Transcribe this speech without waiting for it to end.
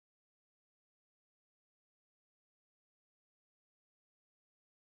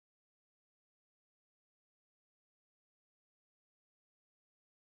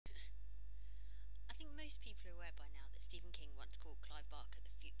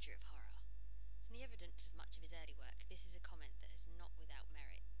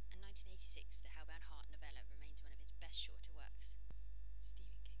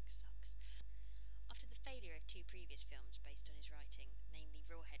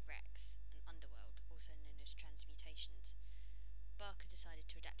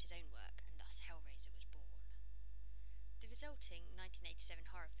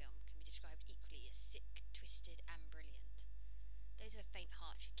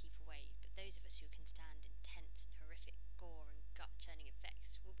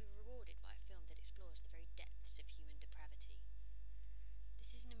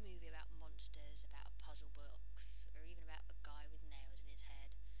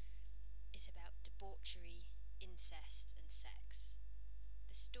incest, and sex.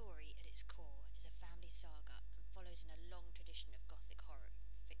 The story, at its core, is a family saga and follows in a long tradition of gothic horror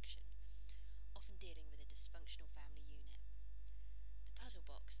fiction, often dealing with a dysfunctional family unit. The puzzle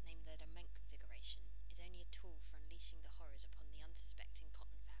box, named the Lament Configuration, is only a tool for unleashing the horrors upon the unsuspecting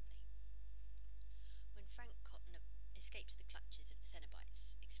Cotton family. When Frank Cotton escapes the clutches of the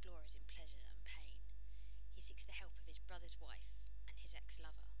Cenobites, explorers in pleasure and pain, he seeks the help of his brother's wife and his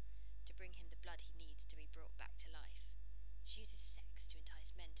ex-lover to bring him the blood he needs to be brought back to life. She uses sex to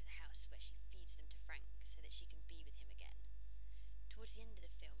entice men to the house where she feeds them to Frank so that she can be with him again. Towards the end of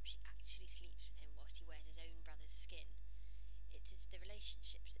the film, she actually sleeps with him whilst he wears his own brother's skin. It is the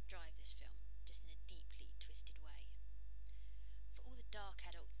relationships that drive this film, just in a deeply twisted way. For all the dark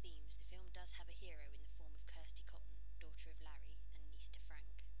adult themes, the film does have a hero in the form of Kirsty Cotton, daughter of Larry and niece to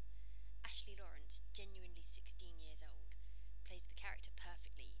Frank. Ashley Lawrence, genuinely 16 years old, plays the character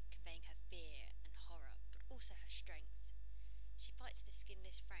perfectly, conveying her fear and horror, but also her strength. She fights the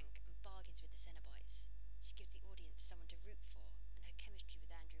skinless Frank and bargains with the Cenobites. She gives the audience someone to root for, and her chemistry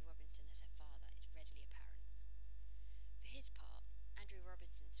with Andrew Robinson as her father is readily apparent. For his part, Andrew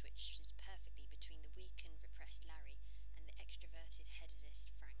Robinson switches perfectly between the weak and repressed Larry and the extroverted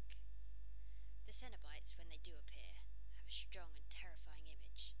hedonist Frank. The Cenobites, when they do appear, have a strong and terrifying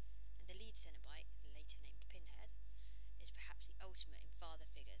image, and the lead Cenobite, later named Pinhead, is perhaps the ultimate in father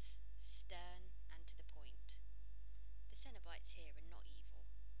figures, stern and to the point. The Cenobites here are not evil.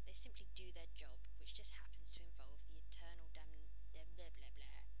 They simply do their job, which just happens to involve the eternal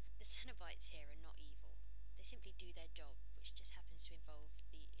The Cenobites here are not evil. They simply do their job, which just happens to involve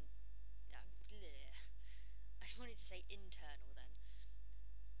the I wanted to say internal then.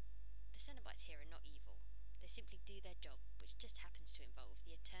 The Cenobites here are not evil. They simply do their job, which just happens to involve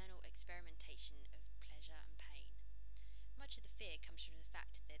the eternal experimentation of pleasure and pain. Much of the fear comes from the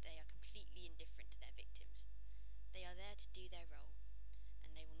fact that they are completely indifferent to their victims. They are there to do their role,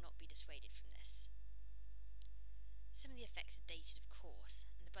 and they will not be dissuaded from this. Some of the effects are dated, of course,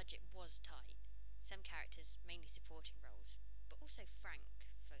 and the budget was tight. Some characters, mainly supporting roles, but also Frank,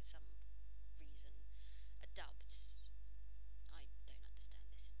 for some reason, are dubbed. I don't understand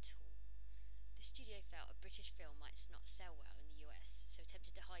this at all. The studio felt a British film might not sell well in the US, so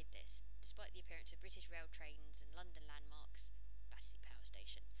attempted to hide this, despite the appearance of British rail trains and London landmarks, Battersea Power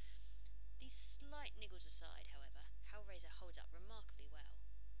Station. These slight niggles aside, however, Hellraiser holds up remarkably well.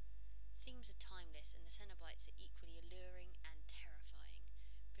 Themes are timeless, and the Cenobites are equally alluring and terrifying,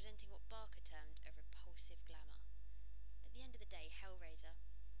 presenting what Barker termed a repulsive glamour. At the end of the day, Hellraiser,